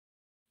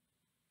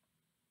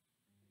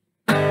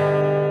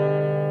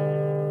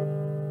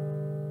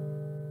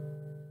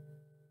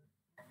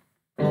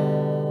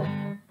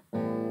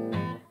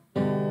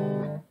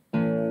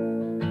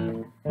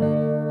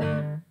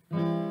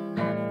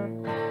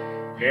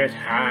It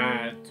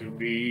had to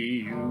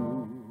be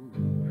you.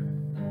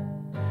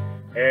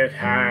 It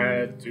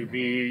had to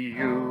be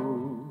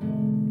you.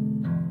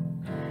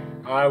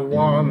 I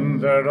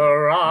wandered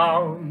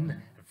around,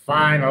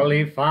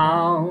 finally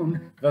found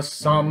the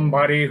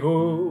somebody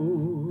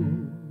who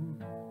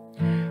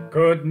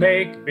could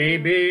make me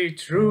be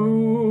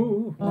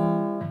true,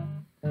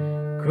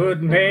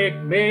 could make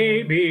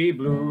me be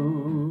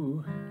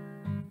blue,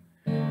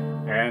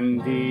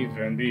 and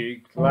even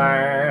be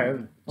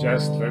glad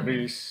just to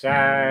be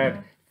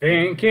sad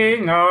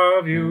thinking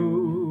of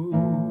you.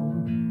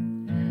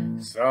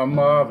 Some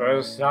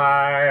others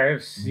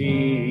I've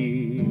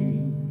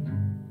seen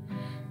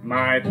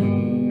might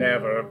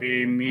never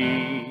be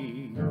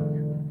me,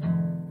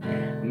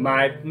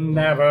 might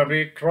never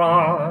be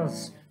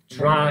cross,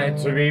 tried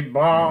to be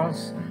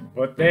boss,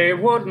 but they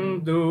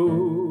wouldn't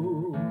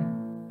do.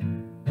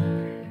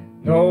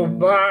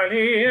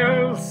 Nobody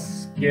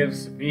else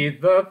gives me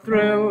the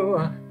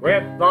thrill.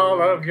 With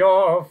all of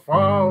your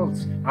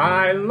faults,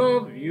 I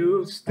love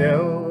you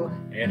still.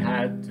 It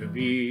had to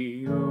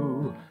be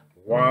you,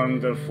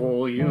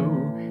 wonderful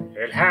you.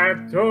 It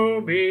had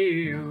to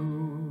be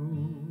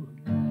you.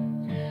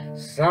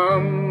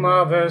 Some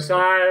others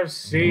I've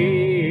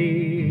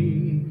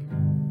seen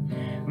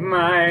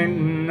might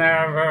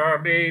never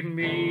be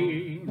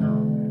me,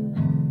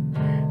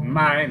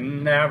 might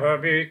never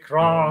be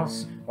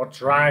cross or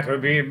try to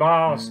be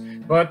boss,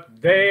 but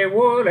they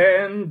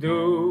wouldn't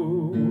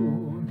do.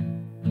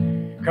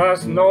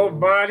 'Cause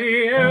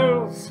nobody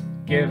else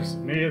gives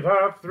me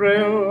the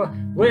thrill.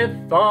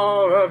 With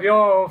all of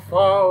your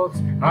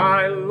faults,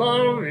 I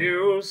love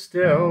you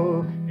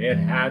still. It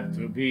had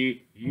to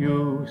be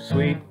you,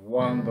 sweet,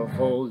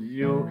 wonderful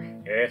you.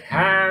 It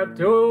had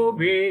to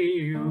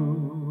be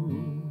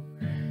you.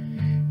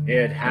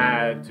 It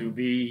had to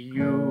be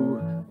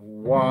you,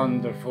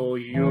 wonderful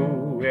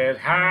you. It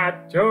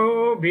had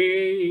to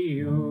be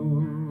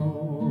you.